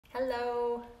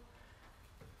Hello.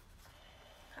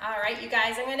 All right, you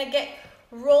guys, I'm gonna get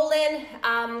rolling.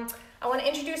 I want to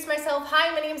introduce myself.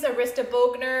 Hi, my name is Arysta.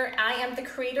 I am the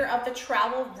creator of the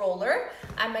travel roller.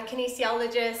 I'm a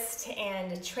kinesiologist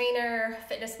and a trainer,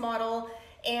 fitness model,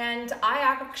 and I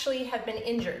actually have been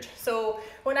injured. So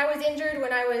when I was injured,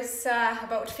 when I was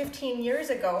about 15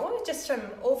 years ago, just some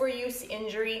overuse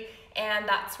injury, and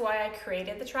that's why I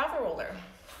created the travel roller.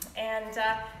 And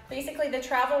basically the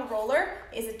travel roller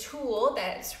is a tool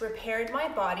that's repaired my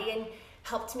body and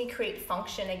helped me create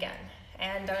function again.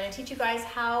 And I'm going to teach you guys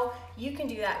how you can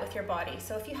do that with your body.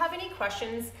 So if you have any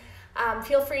questions,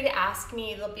 feel free to ask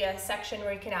me. There'll be a section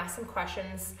where you can ask some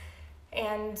questions.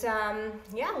 And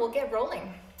yeah, we'll get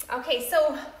rolling. Okay,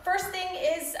 so first thing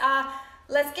is,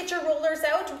 let's get your rollers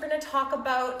out. We're going to talk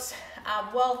about,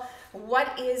 well,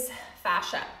 what is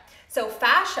fascia? So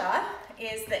fascia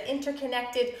is the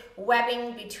interconnected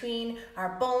webbing between our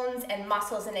bones and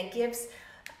muscles, and it's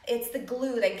the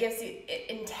glue that gives it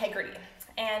integrity.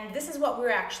 And this is what we're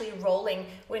actually rolling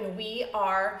when we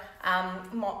are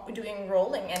doing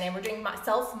rolling, and then we're doing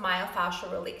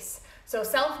self-myofascial release. So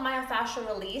self-myofascial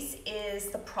release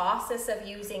is the process of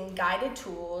using guided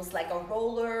tools like a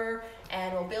roller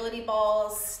and mobility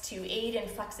balls to aid in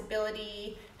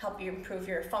flexibility, help you improve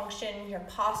your function, your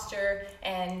posture,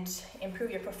 and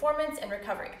improve your performance and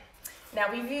recovery.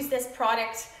 Now, we've used this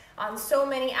product on so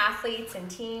many athletes and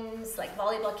teams like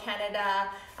Volleyball Canada,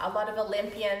 a lot of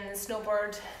Olympians,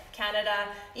 Snowboard Canada,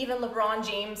 even LeBron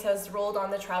James has rolled on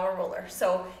the travel roller.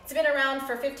 So it's been around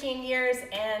for 15 years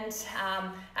and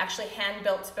actually hand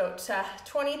built about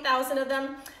 20,000 of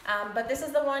them. But this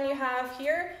is the one you have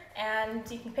here, and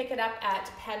you can pick it up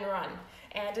at Penn Run.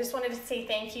 And I just wanted to say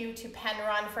thank you to Penn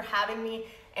Run for having me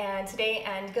today,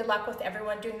 and good luck with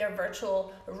everyone doing their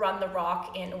virtual Run the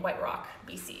Rock in White Rock,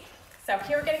 BC. So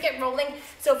here we're gonna get rolling.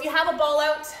 So if you have a ball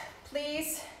out,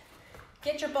 please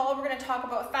get your ball. We're gonna talk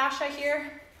about fascia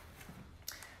here.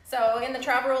 So in the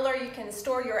travel roller, you can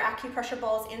store your acupressure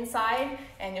balls inside,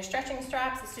 and your stretching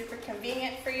straps is super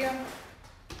convenient for you.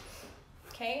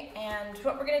 Okay, and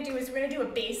what we're gonna do is we're gonna do a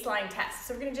baseline test.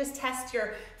 So we're gonna just test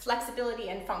your flexibility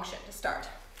and function to start.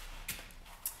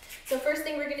 So first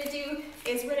thing we're gonna do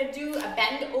is we're gonna do a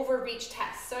bend over reach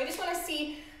test. So I just wanna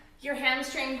see your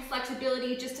hamstring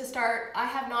flexibility just to start. I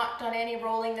have not done any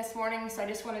rolling this morning, so I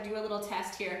just want to do a little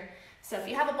test here. So if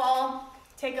you have a ball,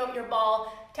 take out your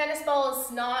ball. Tennis ball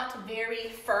is not very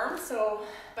firm,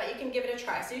 but you can give it a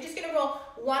try. So you're just gonna roll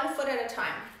 1 foot at a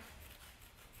time.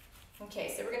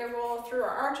 Okay, so we're gonna roll through our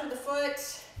arch of the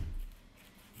foot,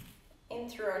 in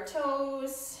through our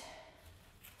toes,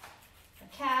 our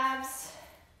calves,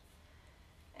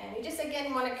 and you just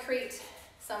again want to create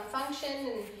some function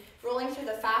and rolling through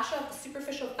the fascia of the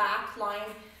superficial back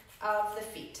line of the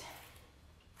feet.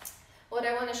 What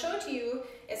I want to show to you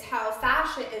is how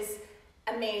fascia is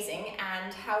amazing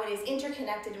and how it is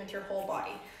interconnected with your whole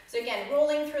body. So again,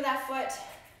 rolling through that foot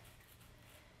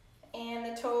and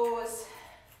the toes.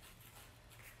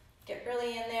 Get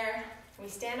really in there. We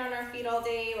stand on our feet all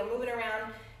day, we're moving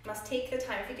around. Must take the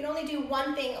time. If you can only do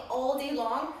one thing all day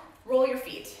long, roll your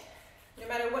feet. No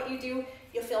matter what you do,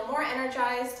 you'll feel more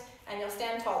energized and you'll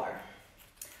stand taller.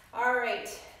 All right.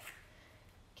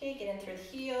 Okay, get in through the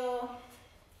heel.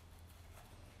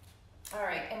 All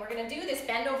right, and we're gonna do this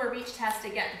bend over reach test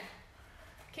again.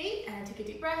 Okay, and take a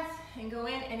deep breath and go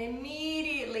in, and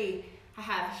immediately I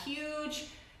have huge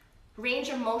range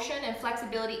of motion and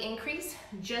flexibility increase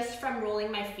just from rolling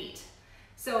my feet.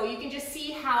 So you can just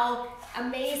see how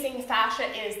amazing fascia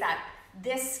is, that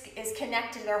this is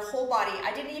connected to their whole body.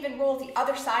 I didn't even roll the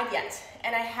other side yet,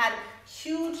 and I had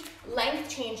huge length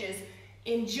changes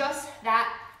in just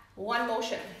that one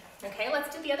motion. Okay,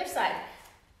 let's do the other side.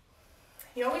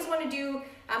 You always want to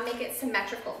make it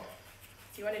symmetrical.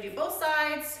 So you want to do both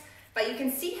sides, but you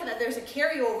can see how that there's a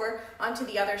carryover onto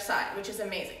the other side, which is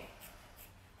amazing.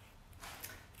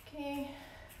 Okay,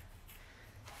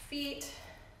 feet,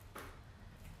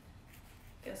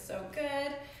 feels so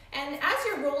good. And as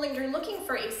you're rolling, you're looking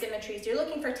for asymmetries, you're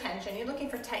looking for tension, you're looking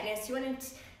for tightness. You want to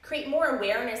create more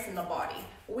awareness in the body.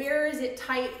 Where is it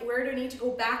tight? Where do you need to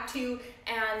go back to?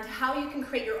 And how you can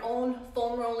create your own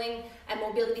foam rolling and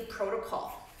mobility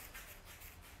protocol.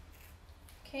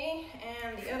 Okay,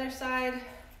 and the other side.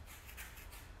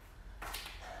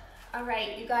 All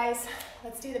right, you guys,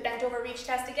 let's do the bent over reach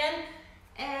test again.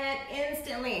 And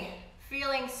instantly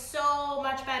feeling so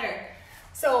much better.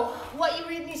 So what you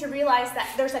really need to realize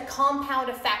that there's a compound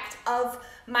effect of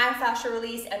myofascial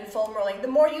release and foam rolling. The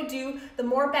more you do, the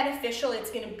more beneficial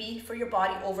it's going to be for your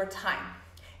body over time.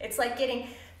 It's like getting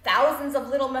thousands of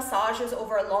little massages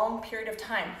over a long period of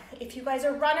time. If you guys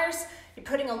are runners, you're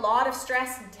putting a lot of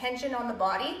stress and tension on the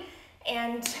body,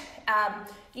 and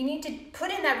you need to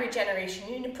put in that regeneration.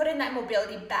 You need to put in that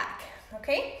mobility back,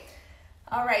 okay?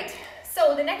 All right,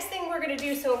 so the next thing we're gonna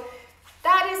do, so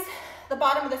that is the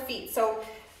bottom of the feet. So,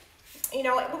 you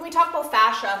know, when we talk about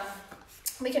fascia,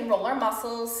 we can roll our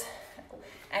muscles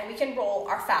and we can roll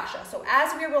our fascia. So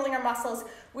as we're rolling our muscles,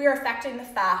 we are affecting the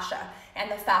fascia and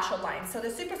the fascial line. So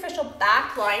the superficial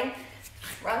back line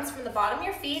runs from the bottom of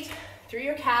your feet, through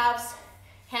your calves,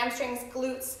 hamstrings,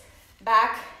 glutes,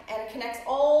 back, and it connects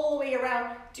all the way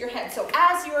around to your head. So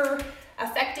as you're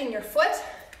affecting your foot,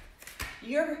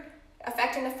 you're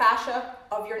affecting the fascia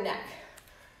of your neck.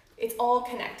 It's all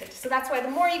connected. So that's why the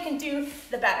more you can do,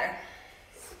 the better.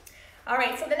 All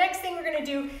right, so the next thing we're gonna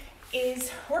do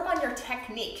is work on your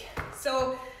technique.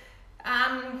 So,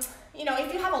 you know,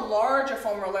 if you have a larger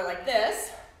foam roller like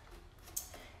this,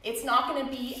 it's not gonna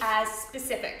be as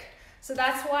specific. So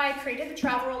that's why I created the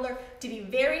travel roller, to be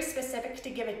very specific, to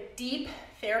give a deep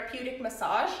therapeutic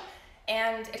massage,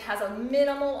 and it has a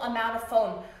minimal amount of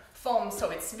foam. So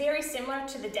it's very similar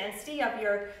to the density of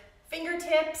your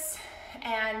fingertips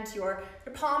and your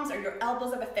palms or your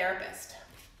elbows of a therapist.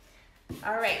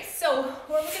 All right, so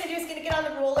what we're gonna do is gonna get on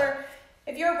the roller.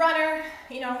 If you're a runner,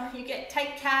 you know, you get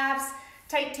tight calves,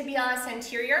 tight tibialis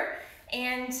anterior,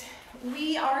 and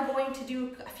we are going to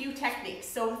do a few techniques.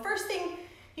 So the first thing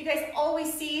you guys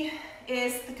always see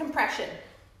is the compression.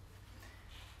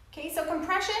 Okay, so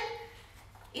compression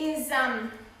is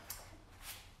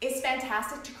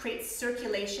fantastic to create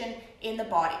circulation in the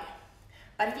body.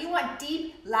 But if you want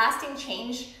deep, lasting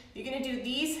change, you're gonna do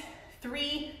these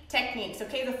 3 techniques,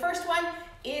 okay? The first one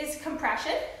is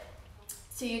compression.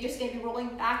 So you're just gonna be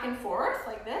rolling back and forth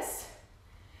like this.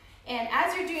 And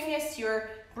as you're doing this, you're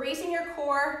bracing your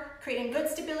core, creating good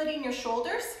stability in your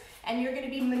shoulders, and you're gonna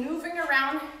be maneuvering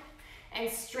around and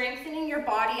strengthening your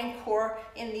body and core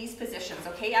in these positions,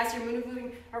 okay? As you're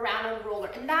moving around on the roller.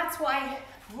 And that's why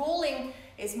rolling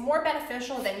is more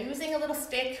beneficial than using a little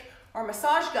stick or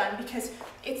massage gun, because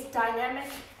it's dynamic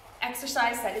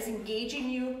exercise that is engaging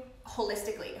you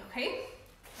holistically, okay?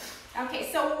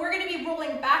 Okay, so we're gonna be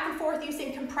rolling back and forth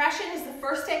using compression is the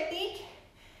first technique,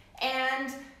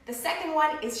 and the second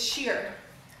one is shear.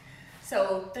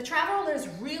 So the travel roller is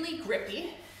really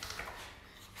grippy.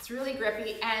 It's really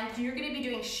grippy, and you're gonna be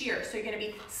doing shear. So you're gonna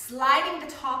be sliding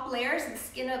the top layers of the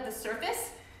skin of the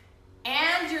surface,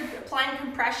 and you're applying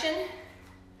compression.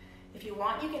 If you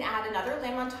want, you can add another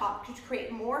limb on top to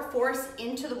create more force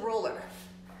into the roller.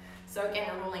 So again,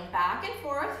 we're rolling back and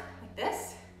forth like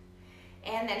this.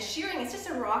 And then shearing is just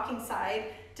a rocking side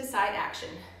to side action.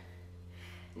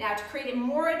 Now to create it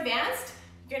more advanced,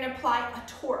 you're gonna apply a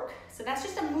torque. So that's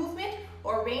just a movement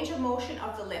or range of motion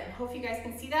of the limb. Hope you guys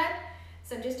can see that.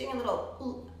 So I'm just doing a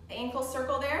little ankle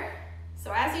circle there.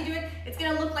 So as you do it, it's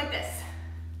gonna look like this.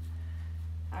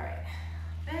 All right,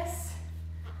 this.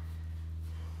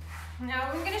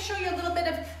 Now I'm gonna show you a little bit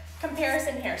of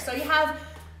comparison here. So you have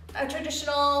a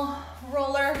traditional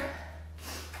roller.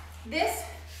 This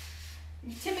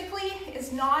typically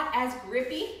is not as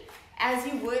grippy as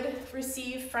you would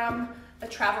receive from the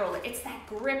travel roller. It's that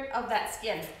grip of that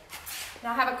skin.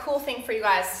 Now I have a cool thing for you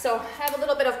guys. So I have a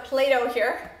little bit of Play-Doh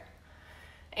here,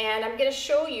 and I'm gonna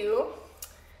show you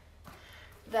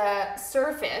the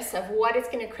surface of what it's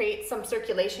gonna create some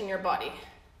circulation in your body.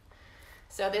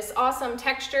 So this awesome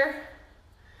texture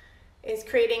is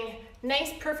creating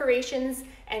nice perforations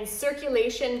and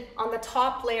circulation on the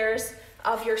top layers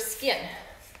of your skin.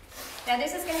 Now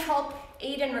this is going to help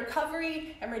aid in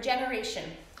recovery and regeneration.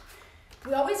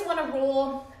 We always want to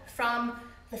roll from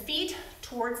the feet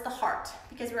towards the heart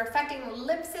because we're affecting the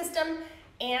lymph system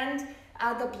and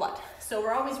the blood. So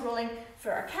we're always rolling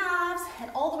for our calves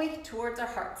and all the way towards our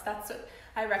hearts. That's what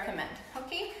I recommend.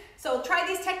 Okay, so try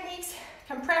these techniques: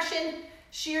 compression,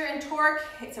 shear, and torque.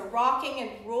 It's a rocking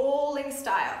and rolling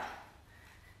style.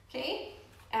 Okay,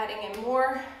 adding in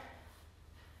more.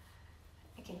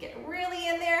 It can get really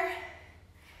in there.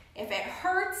 If it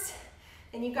hurts,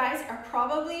 then you guys are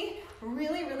probably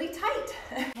really, really tight.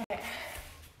 Okay.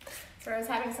 So I was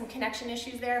having some connection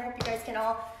issues there. Hope you guys can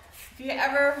all, if you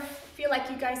ever feel like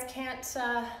you guys can't,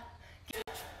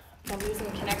 I'm losing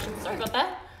the connection. Sorry about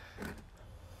that.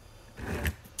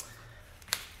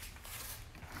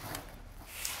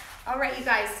 All right, you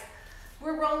guys,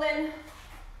 we're rolling.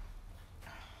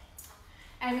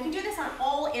 And we can do this on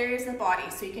all areas of the body.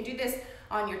 So you can do this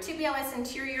on your tibialis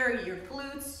anterior, your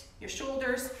glutes, your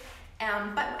shoulders.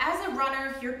 But as a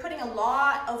runner, you're putting a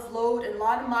lot of load and a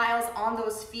lot of miles on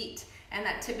those feet and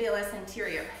that tibialis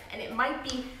anterior. And it might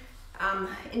be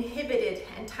inhibited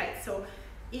and tight. So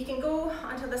you can go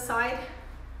onto the side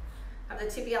of the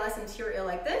tibialis anterior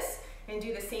like this and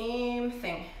do the same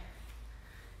thing.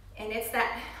 And it's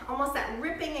that, almost that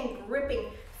ripping and gripping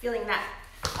feeling that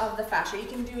of the fascia. You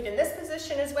can do it in this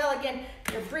position as well. Again,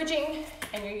 you're bridging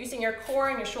and you're using your core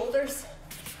and your shoulders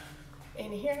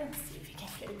in here. Let's see if you can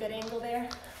get a good angle there.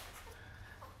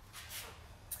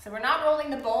 So we're not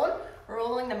rolling the bone, we're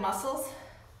rolling the muscles.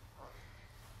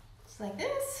 Just like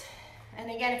this. And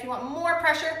again, if you want more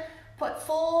pressure, put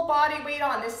full body weight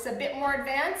on. This is a bit more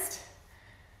advanced.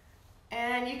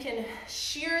 And you can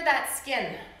shear that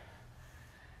skin.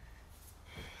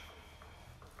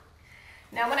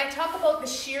 Now, when I talk about the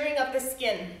shearing of the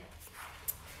skin,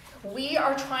 we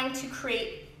are trying to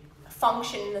create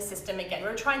function in the system again.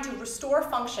 We're trying to restore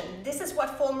function. This is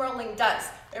what foam rolling does.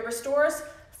 It restores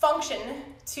function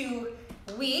to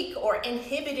weak or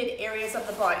inhibited areas of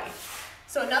the body.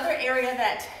 So another area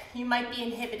that you might be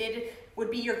inhibited would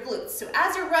be your glutes. So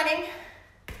as you're running,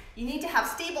 you need to have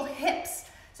stable hips.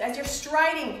 So as you're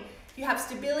striding, you have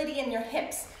stability in your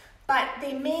hips, but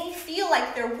they may feel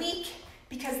like they're weak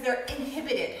because they're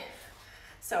inhibited.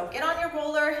 So get on your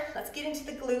roller, let's get into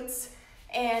the glutes.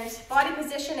 And body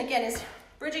position, again, is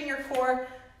bridging your core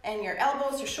and your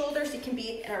elbows, your shoulders. You can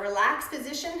be in a relaxed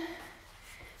position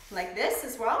like this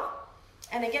as well.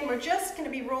 And again, we're just gonna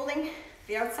be rolling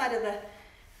the outside of the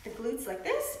glutes like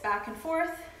this, back and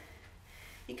forth.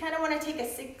 You kind of wanna take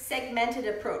a segmented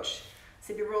approach.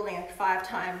 So you're rolling like 5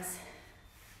 times.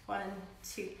 1,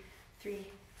 2, 3,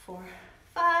 4,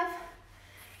 5.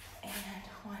 And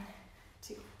 1,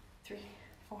 2, 3,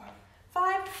 4,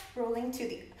 5. Rolling to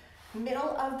the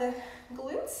middle of the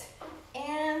glutes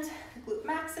and glute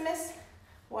maximus.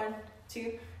 1,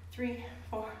 2, 3,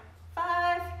 4,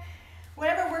 5.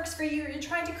 Whatever works for you. You're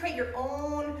trying to create your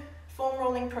own foam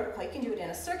rolling protocol. You can do it in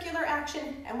a circular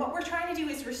action. And what we're trying to do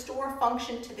is restore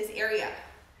function to this area.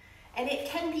 And it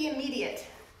can be immediate,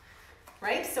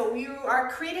 right? So you are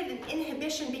created an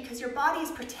inhibition because your body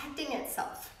is protecting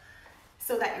itself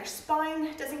so that your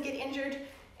spine doesn't get injured,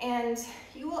 and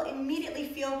you will immediately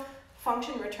feel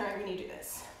function return when you do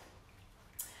this.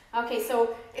 Okay,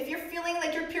 so if you're feeling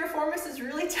like your piriformis is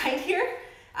really tight here,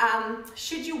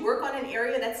 should you work on an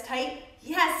area that's tight?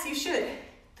 Yes, you should.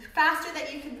 The faster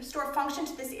that you can restore function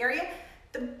to this area,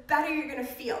 the better you're gonna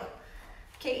feel.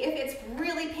 Okay, if it's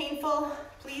really painful,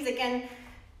 please, again,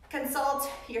 consult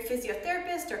your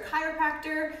physiotherapist or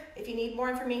chiropractor if you need more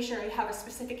information or you have a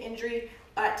specific injury.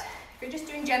 But if you're just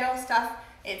doing general stuff,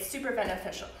 it's super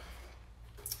beneficial.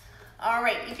 All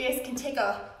right, you guys can take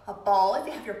a ball if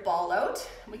you have your ball out.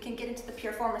 We can get into the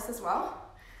piriformis as well.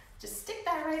 Just stick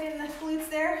that right in the glutes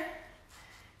there.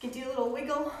 You can do a little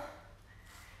wiggle.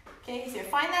 Okay, so you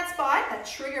find that spot, that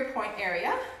trigger point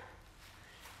area,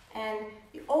 and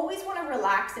you always want to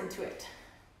relax into it.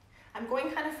 I'm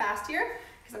going kind of fast here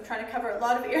because I'm trying to cover a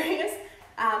lot of areas,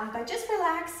 but just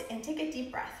relax and take a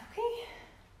deep breath, okay?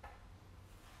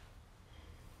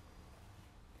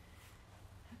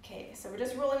 Okay, so we're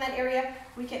just rolling that area.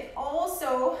 We can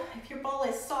also, if your ball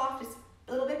is soft, it's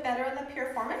a little bit better on the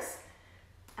piriformis.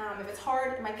 If it's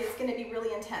hard, it's going to be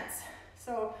really intense.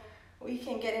 So we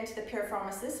can get into the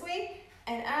piriformis this way,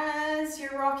 and as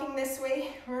you're rocking this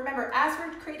way, remember, as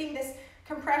we're creating this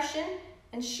compression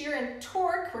and shear and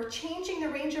torque, we're changing the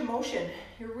range of motion.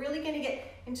 You're really going to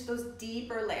get into those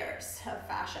deeper layers of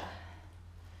fascia.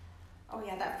 Oh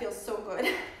yeah, that feels so good.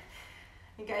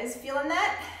 You guys feeling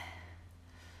that?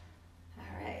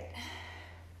 All right.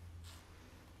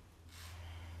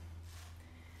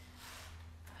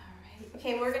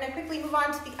 Okay, we're gonna quickly move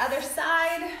on to the other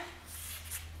side.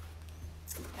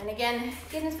 And again,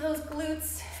 get into those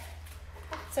glutes.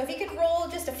 So if you could roll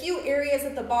just a few areas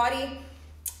of the body,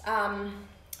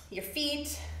 your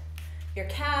feet, your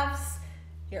calves,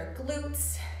 your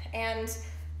glutes, and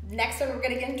next one we're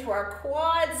gonna get into our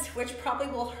quads, which probably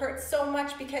will hurt so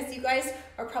much because you guys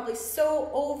are probably so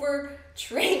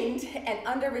overtrained and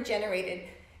under-regenerated.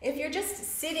 If you're just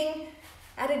sitting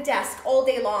at a desk all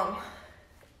day long,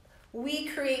 we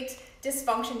create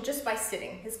dysfunction just by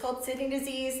sitting. It's called sitting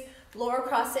disease, lower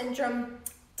cross syndrome,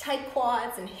 tight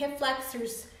quads and hip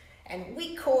flexors, and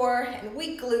weak core and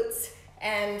weak glutes.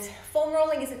 And foam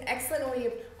rolling is an excellent way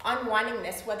of unwinding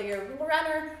this, whether you're a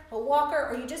runner, a walker,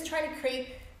 or you're just trying to create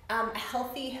a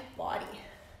healthy body.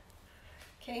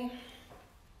 Okay.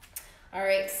 All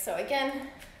right, so again,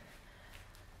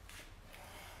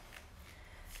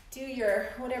 do your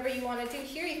whatever you want to do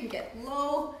here. You can get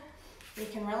low. You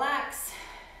can relax.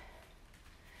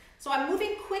 So I'm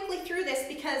moving quickly through this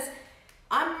because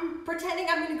I'm pretending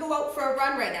I'm going to go out for a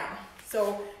run right now.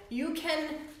 So you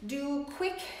can do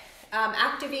quick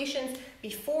activations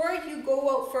before you go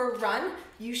out for a run.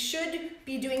 You should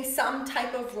be doing some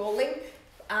type of rolling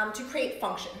to create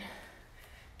function.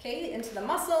 Okay, into the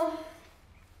muscle.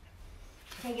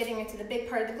 Okay, getting into the big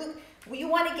part of the glute. We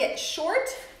want to get short,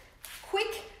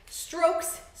 quick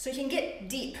strokes so you can get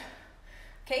deep.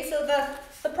 Okay, so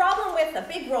the problem with a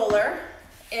big roller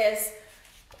is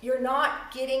you're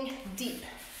not getting deep.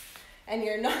 And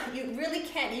you really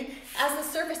can't. As the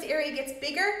surface area gets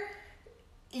bigger,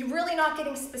 you're really not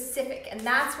getting specific. And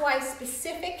that's why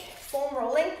specific foam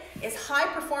rolling is high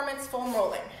performance foam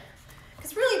rolling.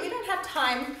 Because really, we don't have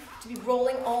time to be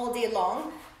rolling all day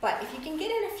long. But if you can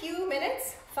get in a few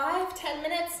minutes, 5-10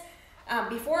 minutes,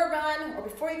 before a run or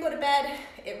before you go to bed,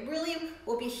 it really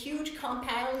will be a huge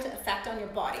compound effect on your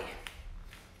body.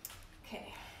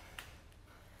 Okay.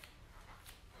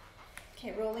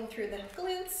 Okay, rolling through the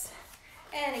glutes.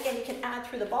 And again, you can add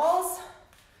through the balls.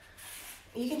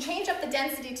 You can change up the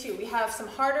density too. We have some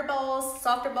harder balls,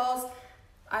 softer balls.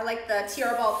 I like the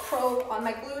TR Ball Pro on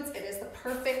my glutes. It is the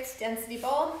perfect density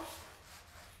ball.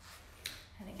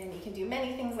 And again, you can do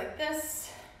many things like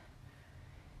this.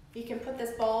 You can put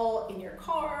this ball in your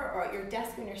car or at your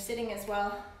desk when you're sitting as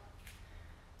well.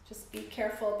 Just be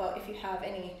careful about if you have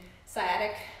any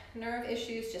sciatic nerve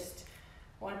issues. Just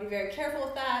want to be very careful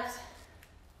with that.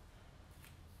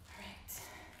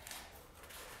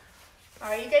 All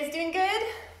right, you guys doing good?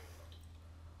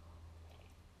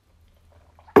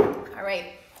 All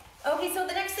right. Okay, so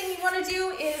the next thing you want to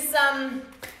do is,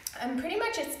 pretty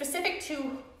much it's specific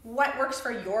to what works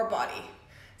for your body.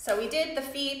 So we did the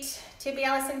feet,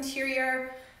 tibialis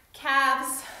anterior,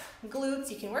 calves,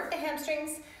 glutes. You can work the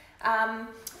hamstrings.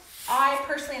 I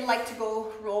personally like to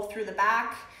go roll through the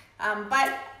back,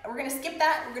 but we're going to skip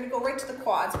that. We're going to go right to the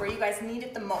quads where you guys need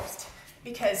it the most,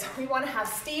 because we want to have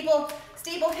stable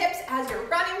hips as you're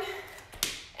running,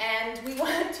 and we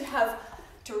want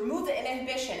to remove the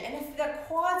inhibition. And if the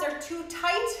quads are too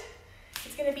tight,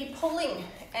 it's going to be pulling,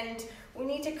 and we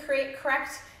need to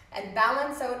correct and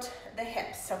balance out the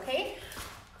hips, okay?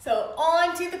 So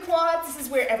on to the quads. This is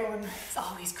where everyone is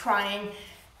always crying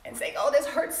and saying, oh, this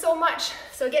hurts so much.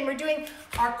 So again, we're doing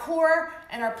our core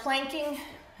and our planking,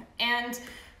 and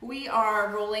we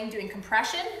are rolling, doing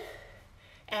compression.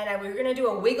 And we're gonna do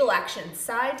a wiggle action,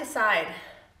 side to side.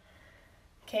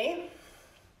 Okay?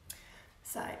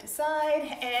 Side to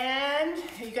side, and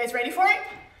are you guys ready for it?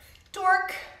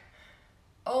 Torque.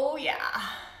 Oh yeah.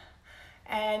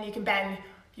 And you can bend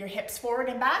your hips forward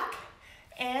and back,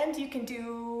 and you can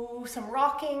do some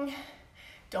rocking.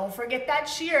 Don't forget that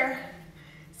shear.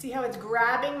 See how it's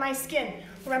grabbing my skin.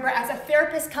 Remember, as a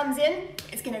therapist comes in,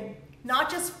 it's gonna not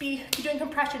just be doing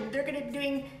compression, they're gonna be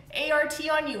doing ART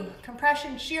on you,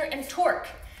 compression, shear, and torque.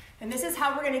 And this is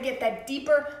how we're gonna get that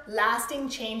deeper, lasting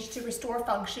change to restore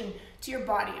function to your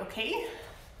body, okay?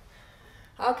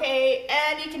 Okay,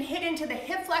 and you can hit into the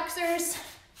hip flexors.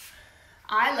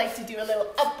 I like to do a little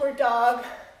upward dog.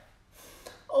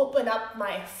 Open up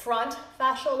my front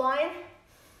fascial line.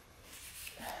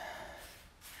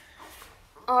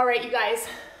 All right, you guys,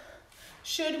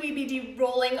 should we be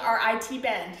de-rolling our IT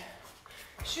band?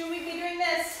 Should we be doing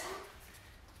this?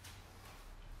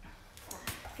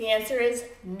 The answer is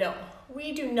no.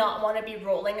 We do not want to be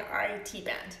rolling our IT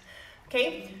band,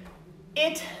 okay?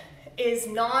 It is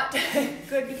not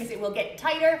good because it will get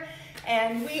tighter,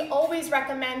 and we always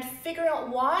recommend figuring out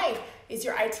why is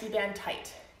your IT band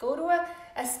tight. Go to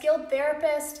a skilled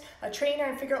therapist, a trainer,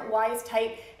 and figure out why it's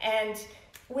tight, and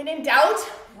when in doubt,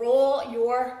 roll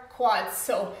your quads.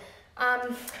 So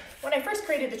when I first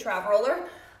created the travel roller,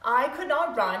 I could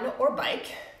not run or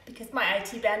bike because my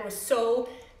IT band was so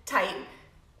tight.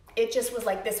 It just was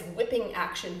like this whipping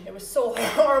action. It was so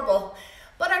horrible.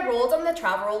 But I rolled on the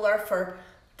travel roller for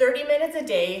 30 minutes a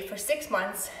day for 6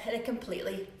 months, and it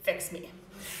completely fixed me.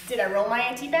 Did I roll my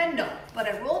IT band? No. But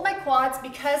I rolled my quads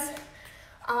because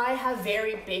I have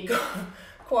very big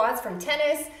quads from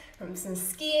tennis, from some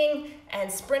skiing and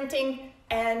sprinting,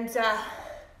 and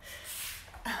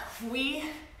we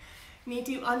need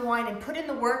to unwind and put in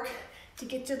the work to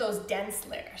get to those dense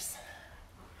layers.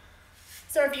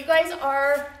 So if you guys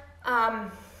are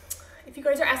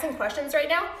asking questions right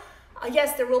now,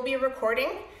 yes, there will be a recording,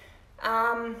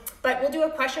 but we'll do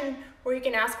a question where you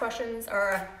can ask questions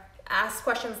or ask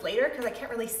questions later because I can't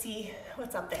really see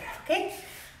what's up there, okay?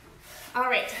 All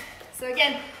right, so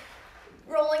again,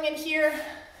 rolling in here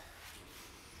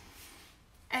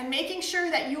and making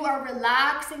sure that you are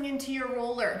relaxing into your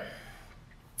roller.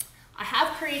 I have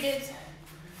created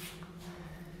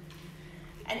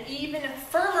an even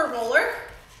firmer roller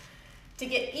to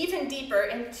get even deeper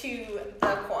into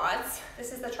the quads.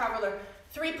 This is the traveler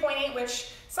 3.8,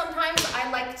 which sometimes I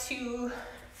like to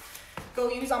go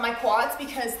use on my quads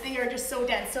because they are just so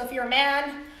dense. So if you're a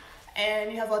man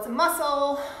and you have lots of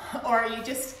muscle, or you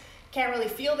just can't really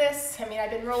feel this, I mean,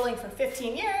 I've been rolling for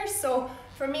 15 years, so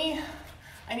for me,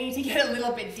 I need to get a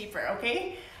little bit deeper,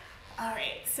 okay? All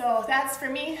right, so that's for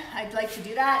me. I'd like to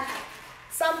do that.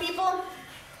 Some people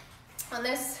on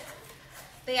this,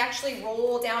 they actually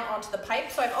roll down onto the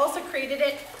pipe. So I've also created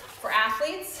it for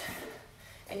athletes,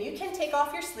 and you can take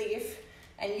off your sleeve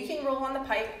and you can roll on the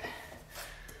pipe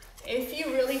if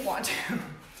you really want to.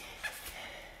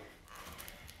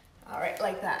 All right,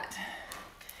 like that.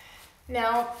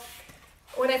 Now,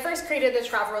 when I first created the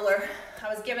travel roller,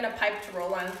 I was given a pipe to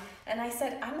roll on, and I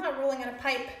said, I'm not rolling on a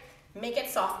pipe, make it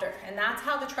softer. And that's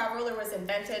how the travel roller was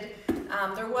invented.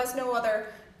 There was no other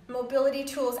mobility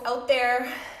tools out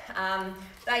there.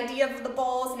 The idea of the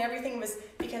balls and everything was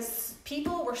because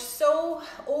people were so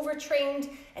overtrained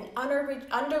and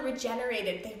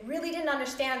under-regenerated. They really didn't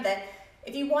understand that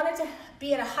if you wanted to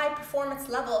be at a high performance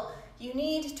level, you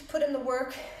need to put in the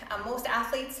work. Most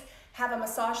athletes have a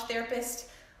massage therapist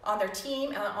on their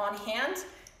team on hand.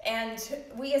 And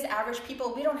we as average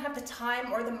people, we don't have the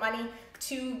time or the money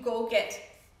to go get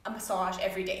a massage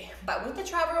every day. But with the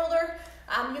travel roller,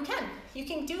 you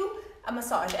can do a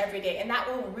massage every day, and that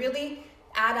will really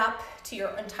add up to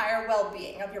your entire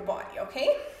well-being of your body,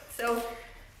 okay? So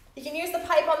you can use the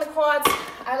pipe on the quads.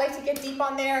 I like to get deep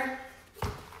on there.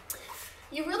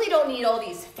 You really don't need all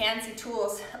these fancy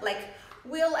tools like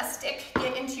will a stick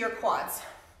get into your quads.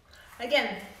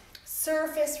 Again,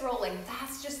 surface rolling,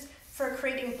 that's just for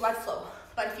creating blood flow.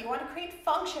 But if you want to create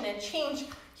function and change,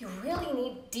 you really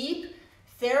need deep,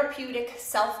 therapeutic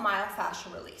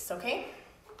self-myofascial release, okay?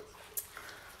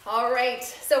 All right,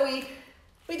 so we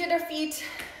did our feet,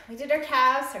 we did our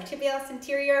calves, our tibialis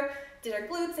anterior, did our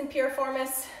glutes and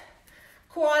piriformis,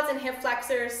 quads and hip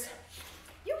flexors.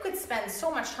 You could spend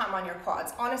so much time on your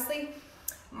quads. Honestly,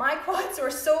 my quads were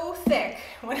so thick.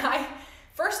 When I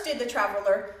first did the travel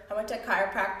roller, I went to a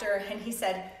chiropractor and he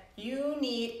said, you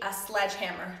need a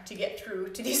sledgehammer to get through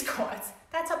to these quads.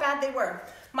 That's how bad they were.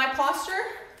 My posture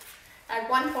at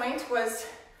one point was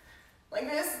like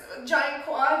this, giant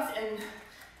quads and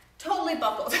totally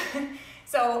buckled.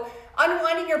 So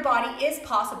unwinding your body is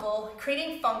possible.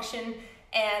 Creating function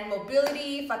and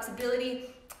mobility,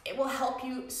 flexibility, it will help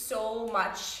you so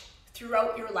much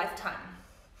throughout your lifetime.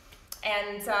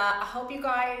 And I hope you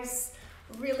guys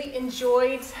really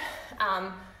enjoyed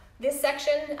this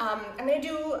section. I'm gonna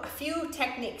do a few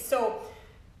techniques. So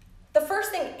the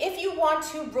first thing, if you want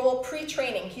to roll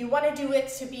pre-training, you wanna do it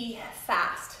to be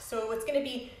fast. So it's gonna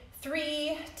be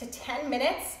 3 to 10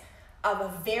 minutes of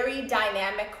a very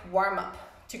dynamic warm-up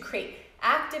to create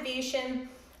activation.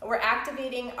 We're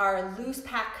activating our loose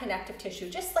pack connective tissue,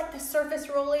 just like the surface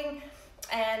rolling,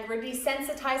 and we're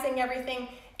desensitizing everything,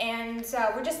 and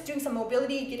we're just doing some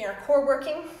mobility, getting our core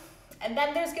working. And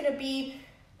then there's gonna be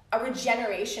a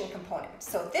regeneration component.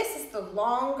 So this is the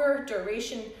longer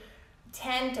duration,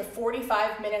 10 to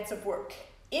 45 minutes of work.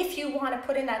 If you wanna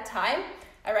put in that time,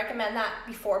 I recommend that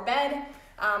before bed.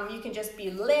 You can just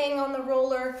be laying on the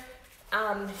roller.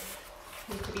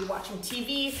 You could be watching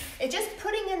TV. It's just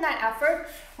putting in that effort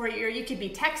where you could be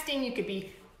texting, you could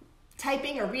be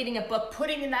typing or reading a book,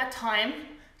 putting in that time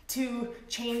to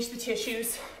change the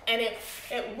tissues, and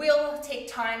it will take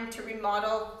time to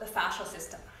remodel the fascial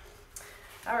system.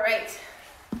 All right.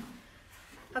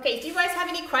 Okay, do you guys have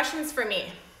any questions for me?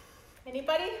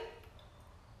 Anybody?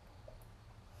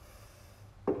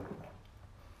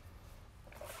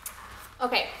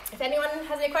 Okay, if anyone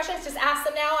has any questions, just ask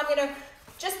them now. I'm gonna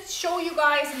just show you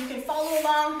guys, and you can follow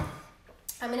along.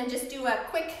 I'm gonna just do a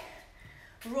quick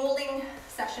rolling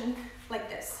session like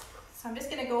this. So I'm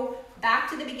just gonna go back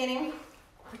to the beginning,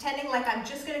 pretending like I'm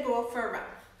just gonna go out for a run.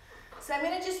 So I'm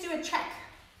gonna just do a check.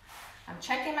 I'm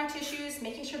checking my tissues,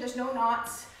 making sure there's no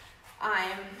knots.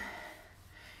 I'm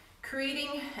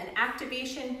creating an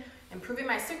activation, improving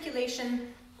my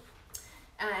circulation,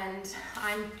 and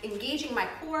I'm engaging my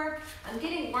core. I'm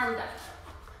getting warmed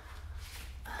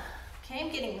up. Okay,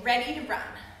 I'm getting ready to run.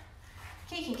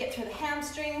 Okay, you can get through the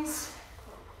hamstrings.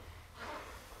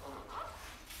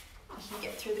 You can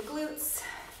get through the glutes.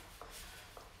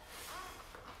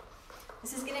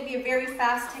 This is gonna be a very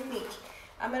fast technique.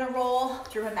 I'm gonna roll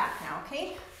through my back now,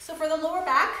 okay? So for the lower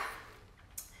back,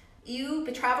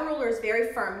 the travel roller is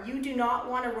very firm. You do not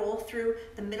wanna roll through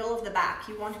the middle of the back.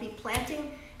 You want to be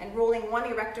planting and rolling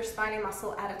one erector spinae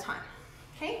muscle at a time,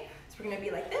 okay? So we're gonna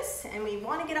be like this, and we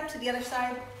wanna get up to the other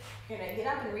side. You're gonna get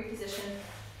up and reposition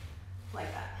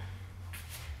like that.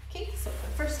 Okay, so for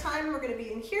the first time, we're gonna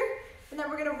be in here, and then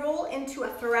we're gonna roll into a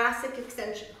thoracic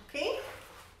extension, okay?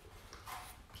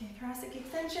 Okay, thoracic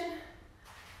extension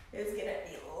is gonna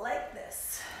be like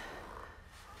this.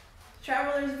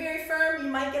 Travel roller is very firm.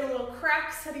 You might get a little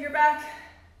cracks out of your back.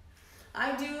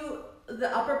 I do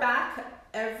the upper back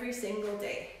every single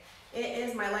day. It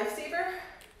is my lifesaver.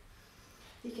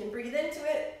 You can breathe into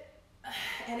it.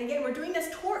 And again, we're doing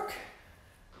this torque.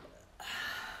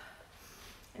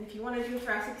 And if you want to do a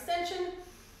thoracic extension,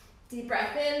 deep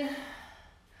breath in,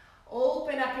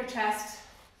 open up your chest.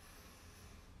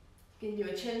 You can do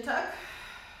a chin tuck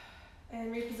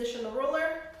and reposition the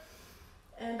roller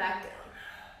and back down.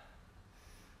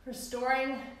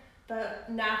 Restoring the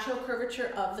natural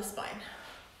curvature of the spine.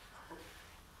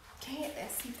 Okay,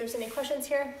 let's see if there's any questions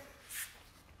here.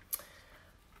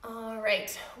 All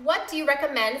right, what do you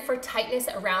recommend for tightness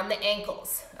around the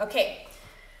ankles? Okay,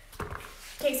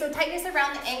 so tightness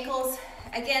around the ankles,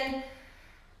 again,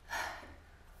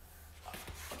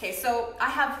 okay, so I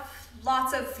have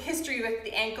lots of history with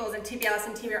the ankles and tibialis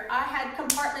anterior. I had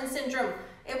compartment syndrome.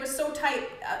 It was so tight.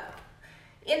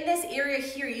 In this area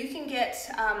here, you can get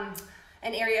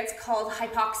an area, it's called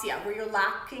hypoxia, where you're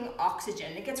lacking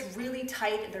oxygen. It gets really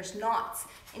tight and there's knots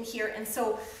in here. And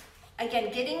so,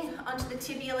 again, getting onto the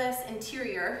tibialis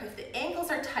anterior, if the ankles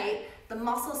are tight, the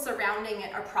muscles surrounding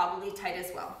it are probably tight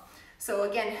as well. So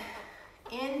again,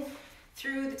 in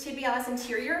through the tibialis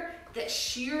anterior, that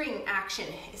shearing action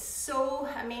is so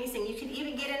amazing. You can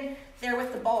even get in there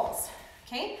with the balls,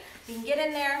 okay? You can get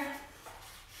in there.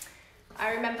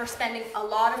 I remember spending a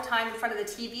lot of time in front of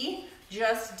the TV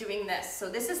just doing this. So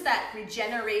this is that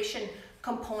regeneration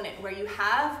component where you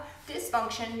have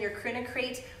dysfunction, you're gonna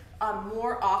create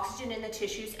more oxygen in the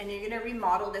tissues and you're gonna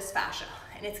remodel this fascia.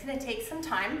 And it's gonna take some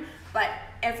time, but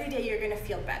every day you're gonna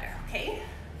feel better, okay?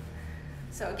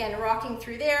 So again, rocking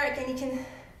through there. Again, you can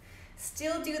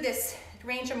still do this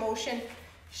range of motion,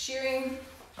 shearing,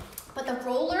 but the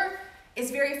roller is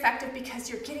very effective because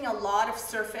you're getting a lot of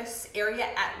surface area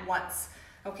at once,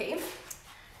 okay?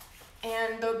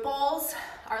 And the balls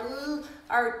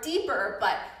are deeper,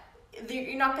 but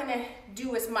you're not gonna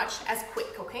do as much as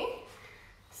quick, okay?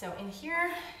 So in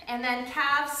here, and then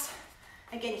calves.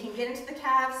 Again, you can get into the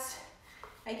calves.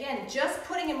 Again, just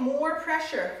putting in more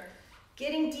pressure,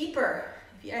 getting deeper.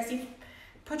 As you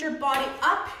put your body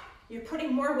up, you're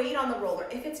putting more weight on the roller.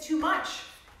 If it's too much,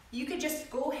 you could just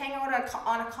go hang out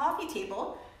on a coffee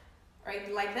table,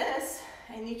 right, like this,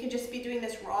 and you could just be doing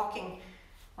this rocking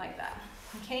like that,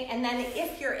 okay? And then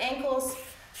if your ankles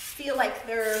feel like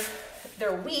they're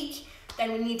weak,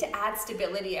 then we need to add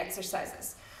stability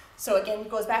exercises. So again, it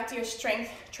goes back to your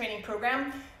strength training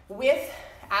program.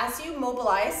 As you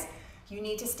mobilize, you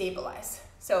need to stabilize.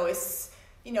 So it's,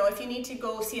 you know, if you need to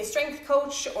go see a strength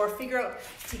coach or figure out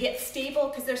to get stable,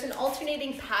 because there's an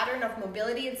alternating pattern of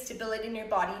mobility and stability in your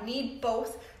body. You need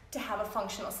both to have a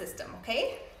functional system,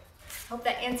 okay? Hope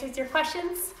that answers your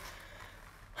questions.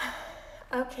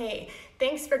 Okay,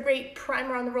 thanks for great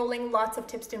primer on the rolling. Lots of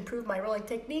tips to improve my rolling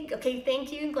technique. Okay,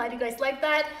 thank you. Glad you guys like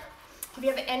that. If you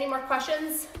have any more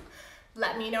questions,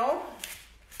 let me know.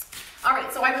 All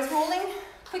right, so I was rolling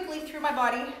quickly through my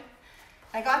body.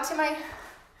 I got to my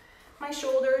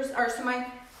shoulders, or to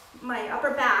my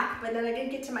upper back, but then I didn't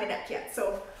get to my neck yet.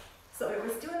 So I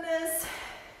was doing this,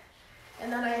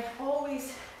 and then I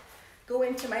always go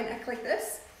into my neck like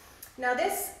this. Now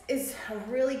this is a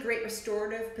really great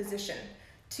restorative position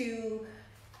to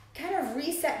kind of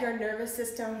reset your nervous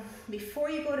system before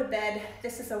you go to bed.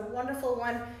 This is a wonderful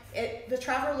one. The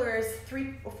travel roller is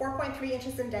 4.3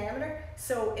 inches in diameter,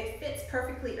 so it fits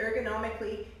perfectly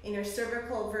ergonomically in your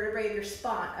cervical vertebrae of your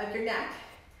spine, of your neck.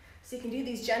 So you can do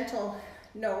these gentle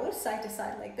nodes side to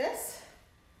side like this.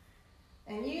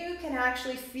 And you can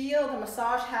actually feel the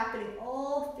massage happening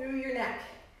all through your neck.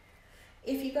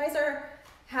 If you guys are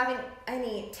having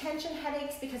any tension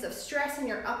headaches because of stress in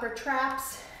your upper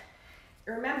traps,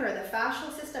 remember the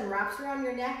fascial system wraps around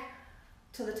your neck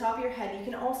to the top of your head. You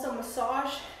can also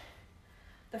massage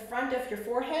the front of your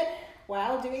forehead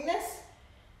while doing this.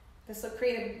 This will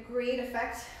create a great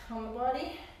effect on the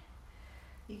body.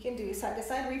 You can do side to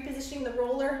side, repositioning the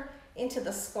roller into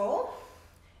the skull,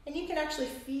 and you can actually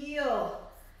feel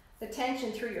the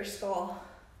tension through your skull.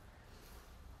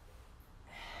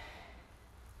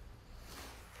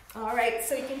 All right,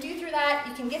 so you can do through that.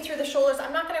 You can get through the shoulders.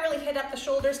 I'm not gonna really hit up the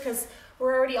shoulders because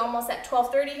we're already almost at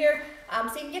 12:30 here.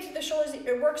 So you can get to the shoulders.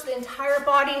 It works the entire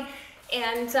body.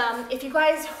 And if you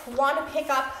guys want to pick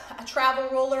up a travel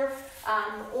roller,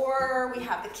 or we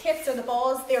have the kits or the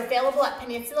balls, they're available at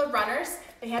Peninsula Runners.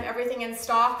 They have everything in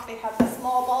stock. They have the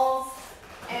small balls,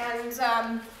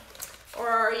 and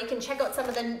or you can check out some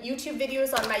of the YouTube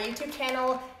videos on my YouTube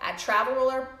channel at Travel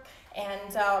Roller,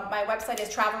 and my website is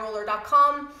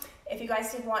travelroller.com. If you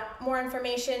guys want more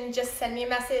information, just send me a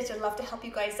message. I'd love to help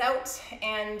you guys out,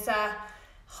 and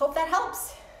hope that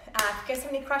helps. If you guys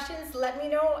have any questions, let me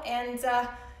know, and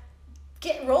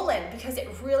get rolling, because it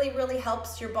really, really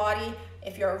helps your body.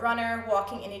 If you're a runner,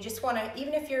 walking, and you just want to,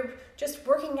 even if you're just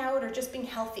working out or just being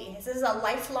healthy, this is a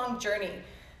lifelong journey.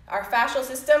 Our fascial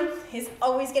system is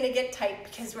always going to get tight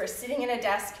because we're sitting in a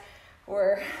desk,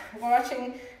 we're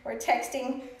watching, we're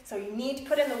texting, so you need to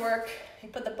put in the work. You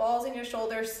put the balls in your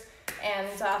shoulders,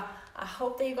 and I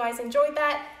hope that you guys enjoyed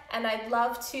that, and I'd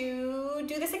love to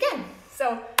do this again.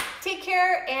 So take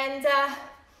care, and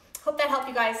hope that helped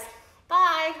you guys.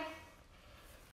 Bye.